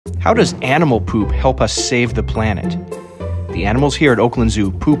How does animal poop help us save the planet? The animals here at Oakland Zoo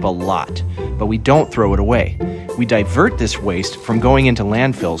poop a lot, but we don't throw it away. We divert this waste from going into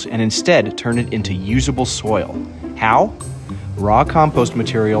landfills and instead turn it into usable soil. How? Raw compost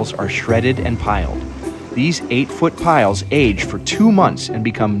materials are shredded and piled. These 8-foot piles age for 2 months and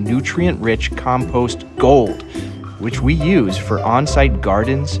become nutrient-rich compost gold, which we use for on-site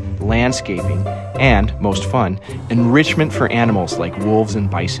gardens, landscaping, and, most fun, enrichment for animals like wolves and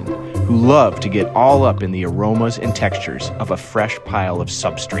bison, who love to get all up in the aromas and textures of a fresh pile of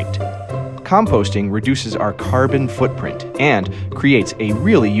substrate. Composting reduces our carbon footprint and creates a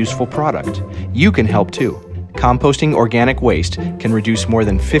really useful product. You can help too. Composting organic waste can reduce more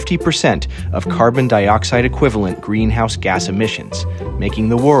than 50% of carbon dioxide equivalent greenhouse gas emissions, making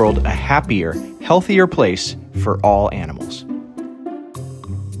the world a happier, healthier place for all animals.